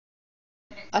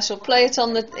I shall play it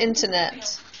on the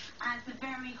internet.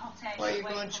 What are you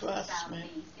going to ask me?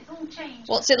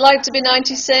 What's it like to be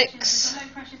 96?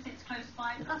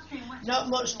 Not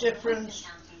much difference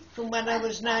from when I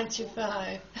was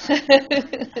 95,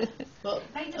 but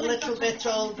a little bit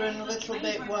older and a little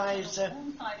bit wiser.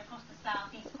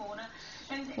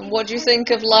 And what do you think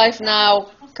of life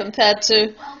now compared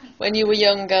to when you were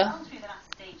younger?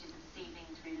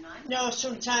 No,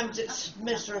 sometimes it's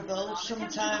miserable,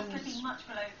 sometimes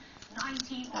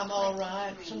I'm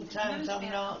alright, sometimes I'm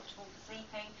not.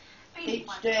 Each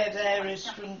day varies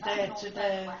from day to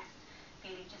day.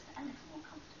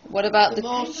 What about The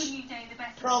most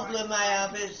problem I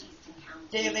have is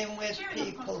dealing with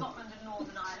people.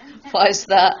 Why is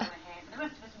that?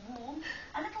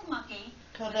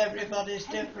 Because everybody's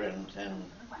different and,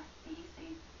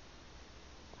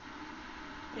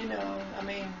 you know, I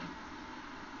mean,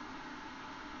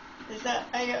 is that,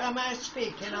 am I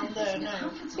speaking on there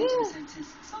now?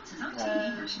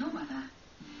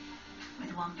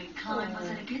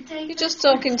 You're just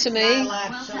talking to me. My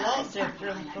life's a lot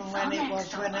different from when it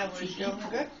was when I was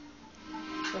younger.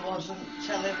 There wasn't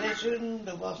television,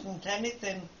 there wasn't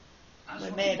anything.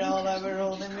 We made all our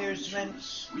own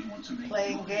amusements,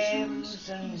 playing games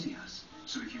and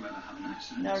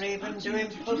not even doing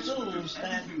puzzles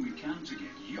then.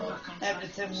 But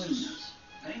everything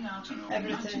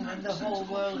in the whole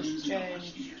world's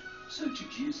changed.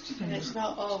 And it's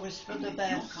not always for the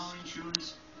best.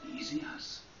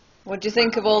 What do you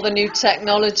think of all the new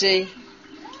technology?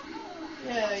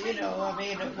 Yeah, you know, I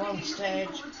mean, at one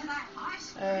stage,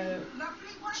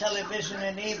 television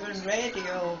and even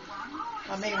radio.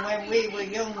 I mean, when we were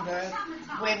younger,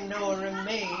 Win, Noah and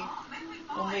me,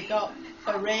 when we got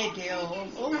a radio,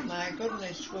 oh my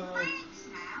goodness,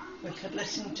 we could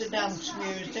listen to dance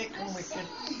music and we could,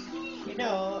 you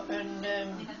know, and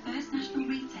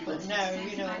but now,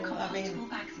 you know, I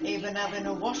mean, even having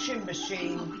a washing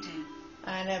machine,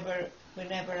 we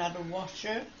never had a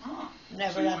washer,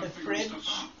 never had a fridge.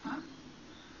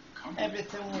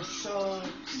 Everything was so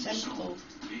simple.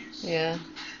 Yeah.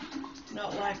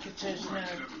 Not like it is now.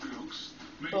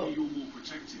 But you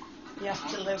have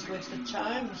to live with the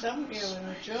times, haven't you,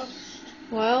 and adjust.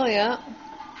 Well, yeah.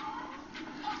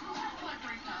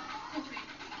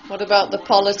 What about the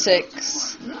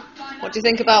politics? What do you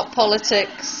think about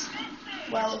politics?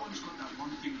 Well,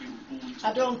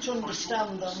 I don't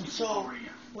understand them, so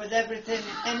with anything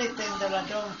that I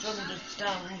don't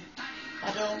understand,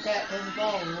 I don't get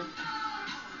involved.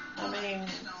 I mean,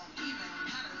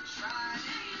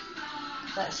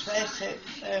 let's face it,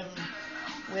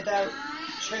 without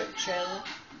Churchill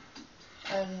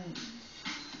and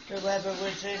whoever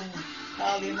was in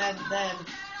Parliament then,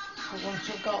 we wouldn't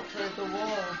have got through the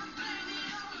war.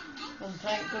 And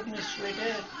thank goodness we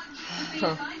did.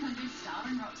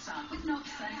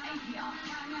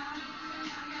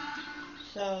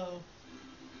 So,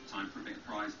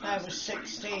 I was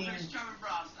 16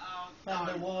 when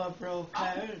the war broke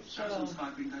out, so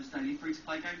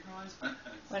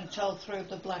went all through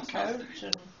the blackout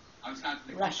and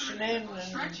rationing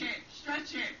and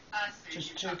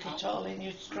just took it all in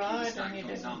your stride and you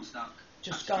didn't,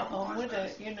 just got on with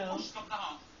it, you know.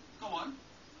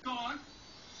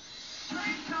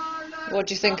 What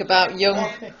do you think about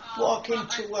walking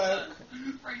to work,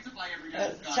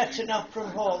 setting off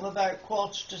from home about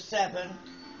 6:45,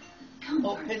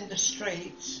 up in the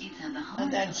streets,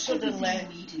 and then suddenly,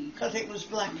 because it was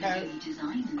blackout,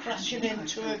 crashing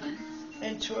into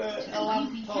a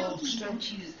lamppost and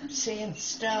seeing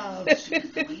stars.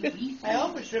 I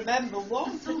always remember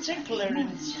one particular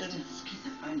instance,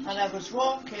 and I was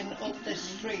walking up this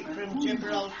street from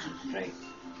Gibraltar Street,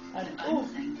 and oh,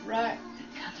 right,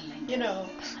 you know,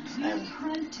 and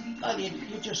well,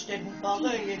 you just didn't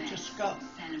bother, you just got,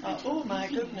 oh my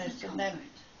goodness, and then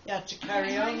you had to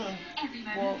carry on and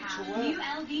walk to work. New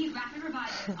LV Rapid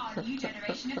Revivers are a new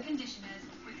generation of conditioners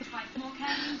with twice more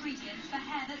caring ingredients for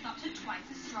hair that's up to twice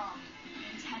as strong.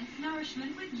 Intense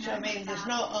nourishment with no So I mean, there's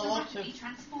not a lot of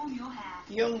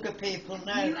younger people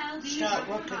now start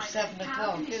work at 7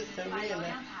 o'clock, is there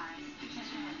really?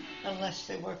 Unless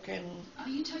they work in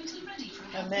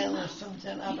a mill or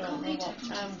something, I don't know what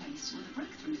time.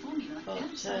 But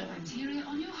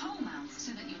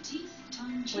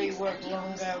we work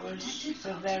long hours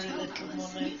for very little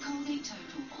money.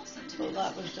 But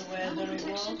that was the way that it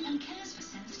was. And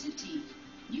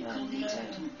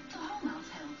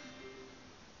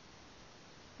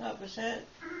that was it.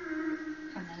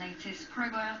 From the latest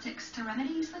probiotics to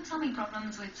remedies for tummy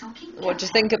problems, we're talking. What do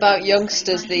you think about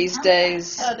youngsters these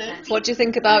days? What do you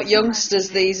think about youngsters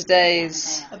these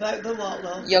days? About the what,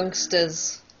 love?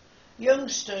 Youngsters.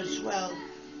 youngsters, well,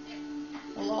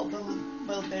 a lot of them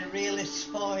will be really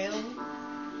spoiled.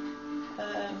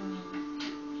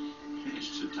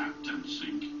 Here's to tap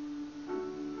dancing.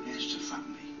 Here's to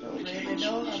family. Don't really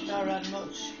know. I've not had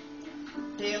much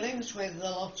dealings with a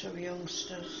lot of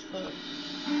youngsters, but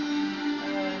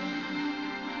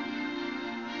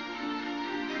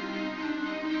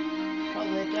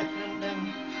probably different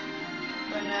than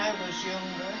when I was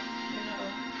younger, you know.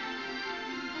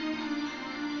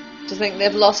 Do you think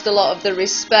they've lost a lot of the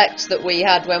respect that we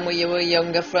had when we were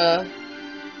younger for?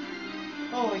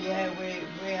 Oh yeah,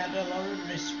 we had a lot of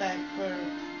respect for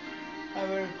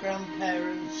our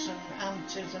grandparents and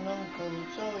aunties and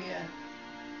uncles. Oh yeah.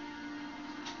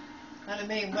 And I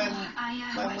mean,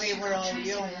 when we were all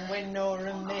young, when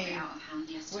Nora and me,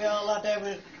 we all had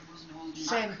our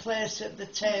same place at the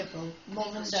table.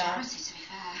 Mum and Dad.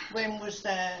 Wim was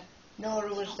there,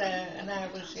 Nora was there, and I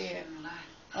was here.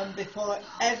 And before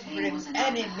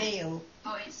any meal,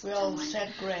 we all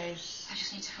said grace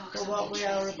for what we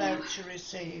are about to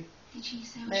receive.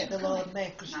 May the Lord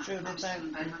make us truly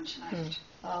thankful.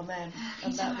 Amen.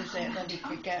 And that was it. Then you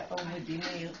could get on with your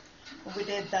meal. And we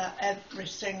did that every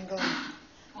single.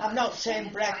 I'm not saying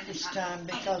breakfast time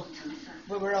because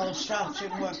we were all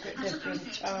starting work at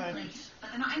different times.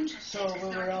 So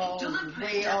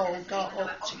we all got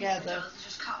up together,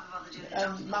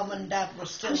 and Mum and Dad were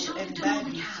still in bed,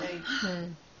 you see.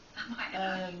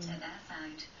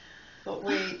 But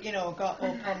we, you know, got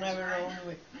up on our own.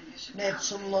 We made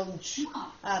some lunch.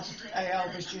 I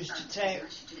always used to take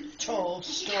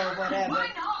toast or whatever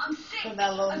for my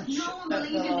lunch at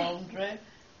the laundry.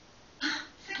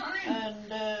 And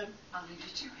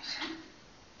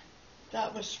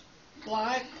that was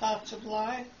life, part of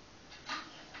life.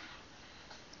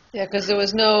 Yeah, because there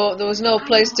was no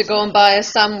place to go and buy a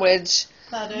sandwich.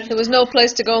 Pardon? There was no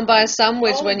place to go and buy a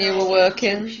sandwich when you were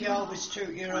working. You always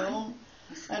took your own.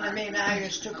 And I mean, I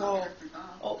used to go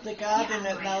up the garden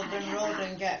at Melbourne Road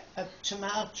and get a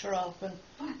tomato off and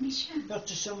go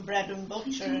to some bread and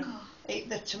butter and eat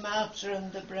the tomato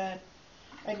and the bread.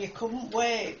 And you couldn't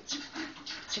wait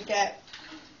to get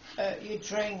your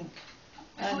drink.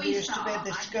 And there used to be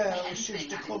this girl who used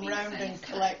to come round and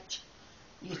collect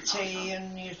your tea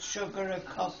and your sugar and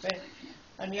coffee,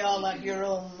 and you all had your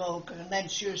own mug. And then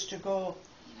she used to go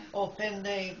up in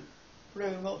the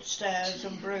room upstairs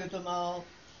and brew them all.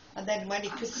 And then when you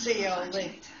could see all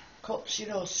the cups, you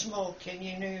know, smoking,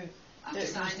 you knew that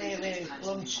it was nearly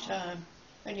lunchtime.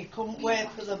 And you couldn't wait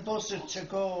for the buzzer to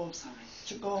go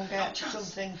and get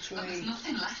something to eat. There's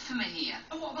nothing left for me here.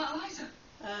 Oh, what about Eliza?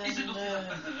 Is there nothing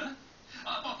left for her?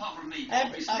 Apart from me,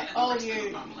 all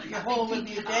your whole of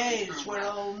your days were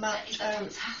all mapped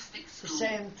out. The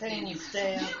same things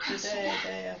day after day,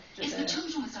 day after day. It's the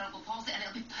children with cerebral palsy, and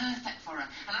it'll be perfect for her.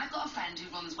 And I've got a friend who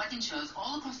runs wedding shows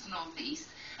all across the northeast,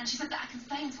 and she said that I can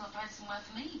stay until I find somewhere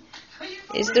for me.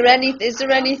 Is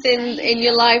there anything in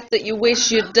your life that you wish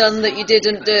you'd done that you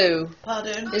didn't do?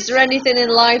 Pardon? Is there anything in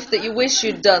life that you wish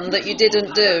you'd done that you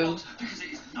didn't do? Because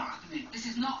it is not happening. This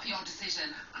is not your decision.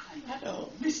 I don't.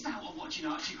 Missed out on watching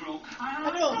Archie grow.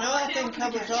 I don't know. I think I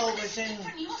was always in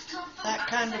that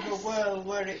kind of a world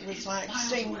where it was like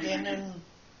singing and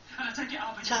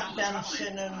tap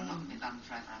dancing and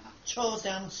toe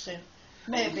dancing.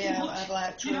 Maybe I'd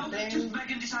like to have been.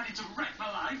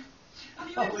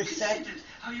 I've always said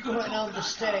going on the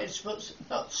stage but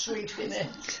not sweeping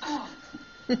it.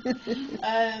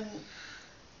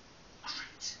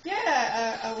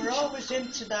 Yeah, I were always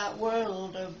into that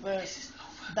world of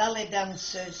ballet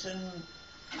dances and,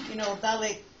 you know,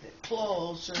 ballet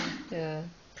clothes and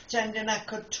pretending I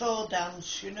could toe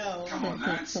dance, you know. Come on,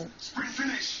 lads. Sprint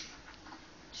finish.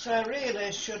 So I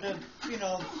really should have, you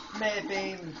know,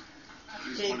 maybe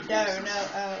deep down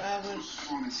I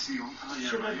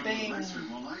should have been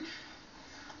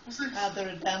either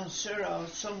a dancer or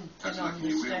something on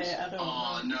the stage, I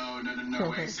don't know. Oh, no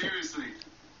way, seriously.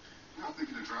 You're not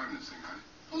thinking of driving this thing, right?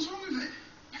 What's wrong with it?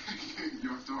 You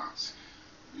have to ask.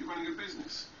 You're running a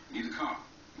business. You need a car.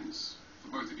 It's for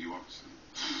both of you, obviously.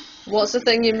 What's the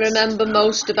thing you remember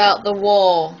most about the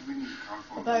war?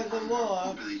 About the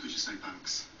war? Billy, could you say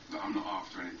thanks? That I'm not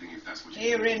after anything if that's what you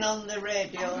Hearing on the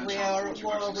radio we are at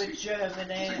war with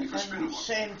Germany and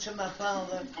saying to my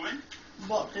father,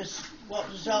 what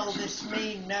does all this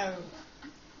mean now?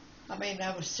 I mean,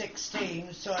 I was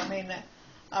 16, so I mean,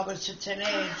 I was at an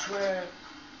age where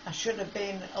I should have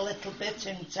been a little bit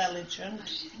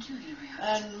intelligent.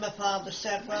 And my father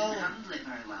said, well,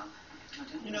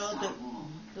 you know,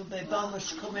 there'll be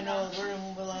bombers coming over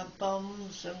and we'll have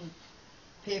bombs and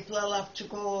people will have to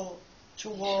go to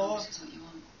war,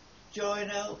 join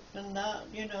up and that,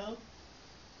 you know.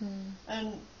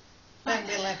 And then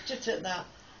we left it at that.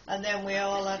 And then we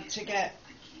all had to get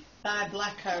my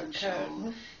blackout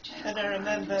curtain. And I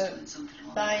remember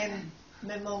buying,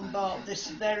 my mum bought this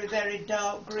very, very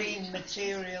dark green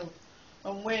material.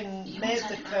 And Wynne made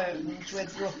the curtains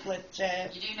with rufflet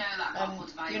tape.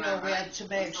 And, you know, we had to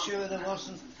make sure there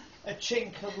wasn't a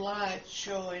chink of light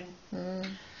showing.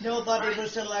 Nobody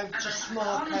was allowed to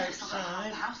smoke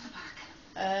outside.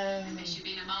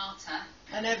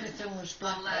 And everything was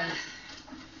black out.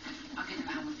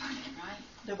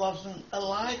 There wasn't a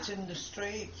light in the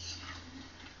streets.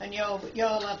 And you all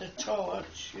had a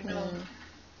torch, you know.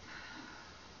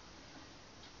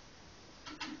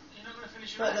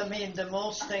 But I mean, the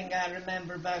most thing I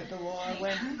remember about the war,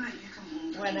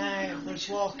 when I was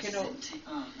walking up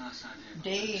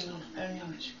Dean and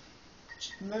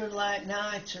moonlight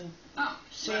night and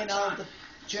seeing all the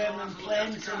German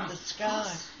planes in the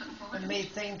sky, and me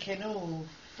thinking, oh,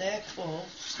 they're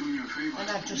close. And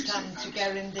I just happened to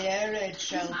get in the air raid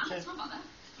shelter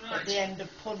at the end of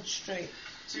Punch Street,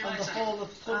 and the whole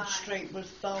of Punch Street was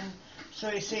bombed. So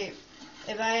you see,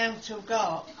 if I hadn't have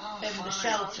got in the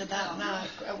shelter that night,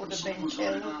 I would have been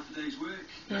killed.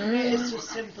 It's as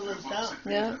simple as that.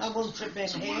 Yeah. I wouldn't have been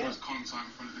here.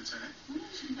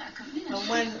 And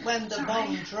when the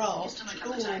bomb dropped,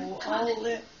 all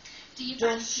the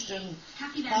dust and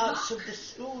parts of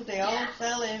the, they all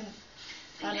fell in.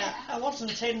 And I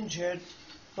wasn't injured,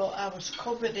 but I was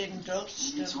covered in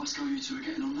dust. And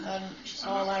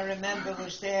all I remember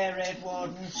was the air raid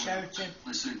warden shouting,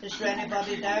 is there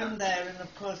anybody down there? And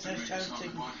of course I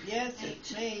shouted, yes,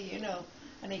 it's me, you know.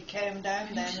 And he came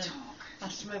down then and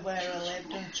asked me where I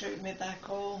lived and took me back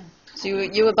home. So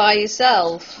you were by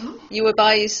yourself? You were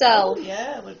by yourself? Oh,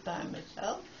 yeah, I was by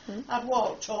myself. I'd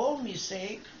walked home, you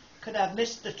see. Could have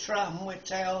missed the tram,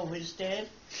 which I always did.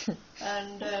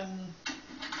 And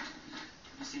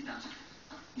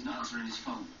he's not answering his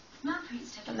phone.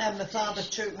 And then my father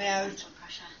took me out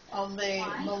on the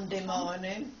Monday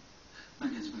morning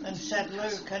and said,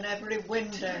 look, and every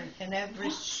window in every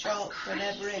shop and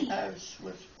every house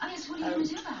was out. What are you going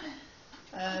to do about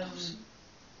it?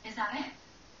 Is that it?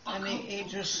 And he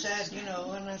just said, you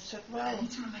know, and I said, well,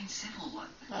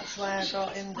 that's why I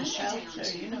got in the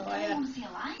shelter, you know. If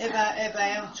I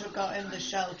hadn't have got in the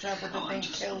shelter, I would have been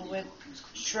killed with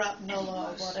shrapnel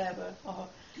or whatever, or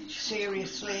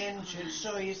seriously injured.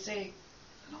 So you see,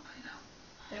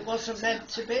 it wasn't meant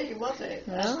to be, was it?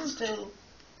 No. I still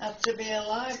had to be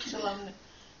alive till I'm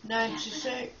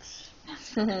 96.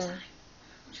 But I don't know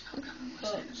what's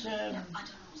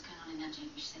going on in there,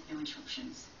 Jake. She said no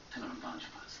interruptions.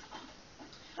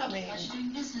 I mean, How's she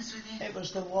doing business with you? it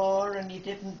was the war and you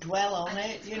didn't dwell on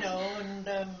it, you know, and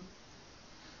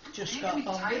just got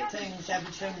on with things.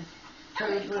 Everything,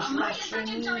 food was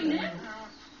rationed and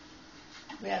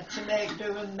we had to make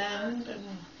do and mend. And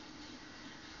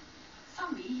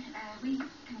Sorry, we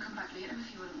can come back later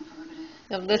if you want for a bit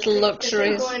of... Of little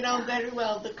luxuries. It's going on very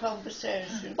well, the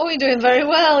conversation. Oh, you're doing very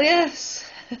well, yes.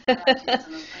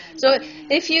 So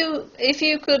if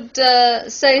you could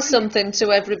say something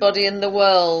to everybody in the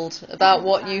world about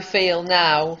what you feel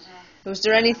now, was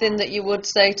there anything that you would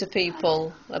say to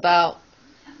people about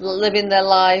living their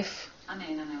life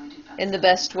in the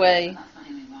best way?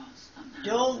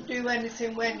 Don't do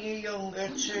anything when you're younger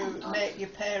to make your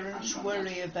parents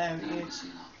worry about you.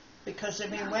 Because, I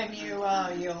mean, when you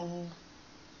are young,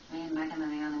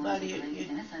 well,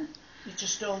 you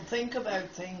just don't think about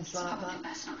things like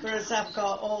that. Whereas I've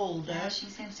got older,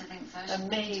 and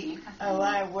me, how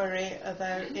I worry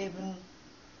about even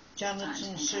Janet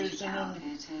and Susan and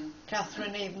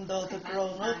Catherine, even though they've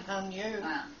grown up, and you.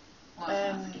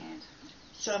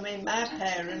 So, I mean, my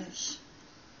parents,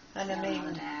 and I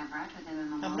mean,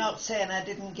 I'm not saying I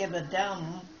didn't give a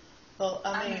damn, but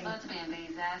I mean,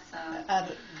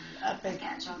 I'd be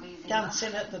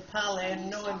dancing at the Palais and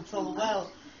knowing full well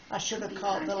I should have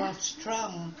caught the last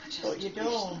tram, but you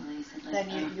don't. Then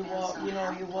you walk, you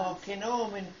know, you're walking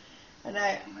home, and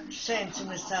I'm saying to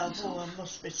myself, oh, I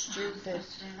must be stupid.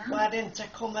 Why didn't I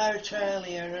come out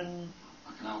earlier?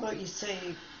 But you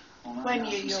see, when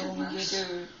you're young, you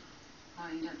do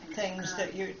things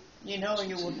that you know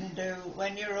you wouldn't do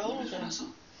when you're older.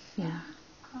 Yeah.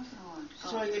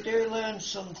 So you do learn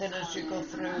something as you go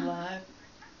through life.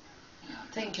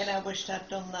 Thinking I wished I'd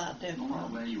done that different. No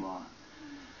matter where you are,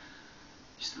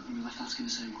 you're still going to be left asking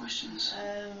the same questions.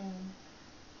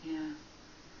 Yeah.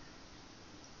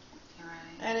 You're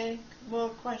right. Any more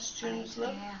questions,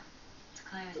 love? Yeah. It's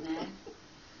clear, isn't it?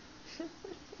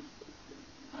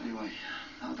 Anyway,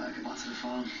 how about I get back to the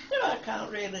farm? No, I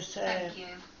can't really say Thank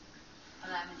you for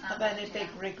letting me I've any big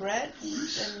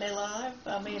regrets in my life.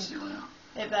 I mean, See you later.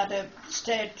 if I'd have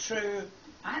stayed true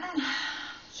Right then.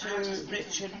 to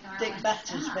Richard Dick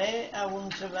Battersby, I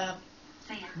wouldn't have had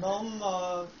See ya. Mum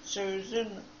or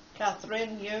Susan,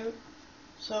 Catherine, you.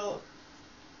 So,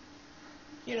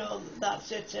 you know,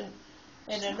 that's it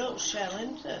in a nutshell,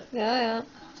 isn't it? Yeah, yeah.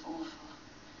 That's awful.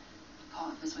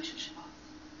 Part of his relationship.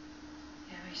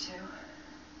 Yeah, me too.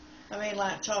 I mean,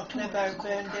 like talking about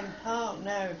Burnden Park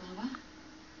now.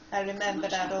 I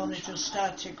remembered I'd only just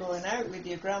started going out with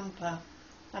your grandpa.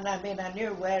 And I mean, I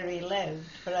knew where he lived,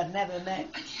 but I'd never met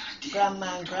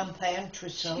Grandma and Grandpa She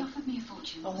Entwistle. offered me a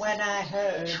fortune. And when I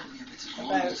heard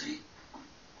about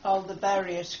all the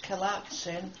barriers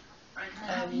collapsing,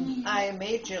 I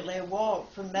immediately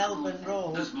walked from Melbourne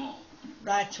Road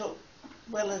right up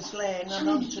Willers Lane and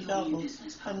onto Dobble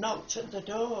and knocked at the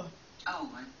door. Oh,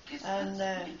 I guess And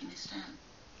making a stand.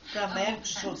 Grandma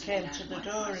Entwistle came to the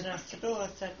door and I said, oh, I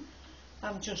said,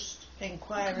 I'm just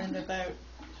inquiring about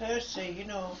Percy, you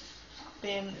know,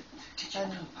 being,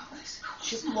 and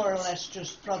she more or less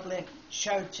just probably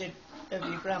shouted of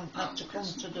your grandpa to come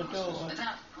to the door.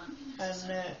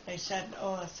 And he said,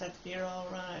 oh, I said, you're all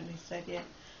right. And he said, yeah.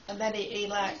 And then he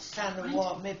like kind of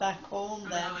walked me back home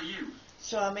then.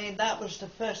 So I mean, that was the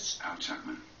first Al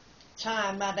Chapman.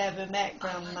 time I'd ever met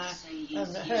Grandma,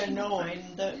 and her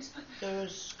knowing that there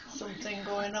was something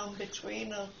going on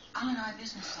between us. Al and I are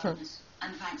business partners,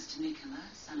 and thanks to Nicola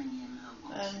selling him her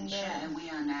Watson And, share, we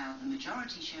are now the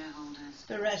majority shareholders.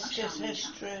 The rest of is Shalman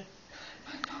history.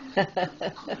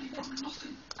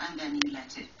 And then you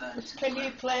let it burn to Can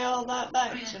you play all that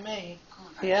back to me? Call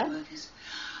the factory Yeah. workers.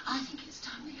 I think it's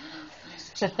time we had our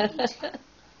first tea meeting.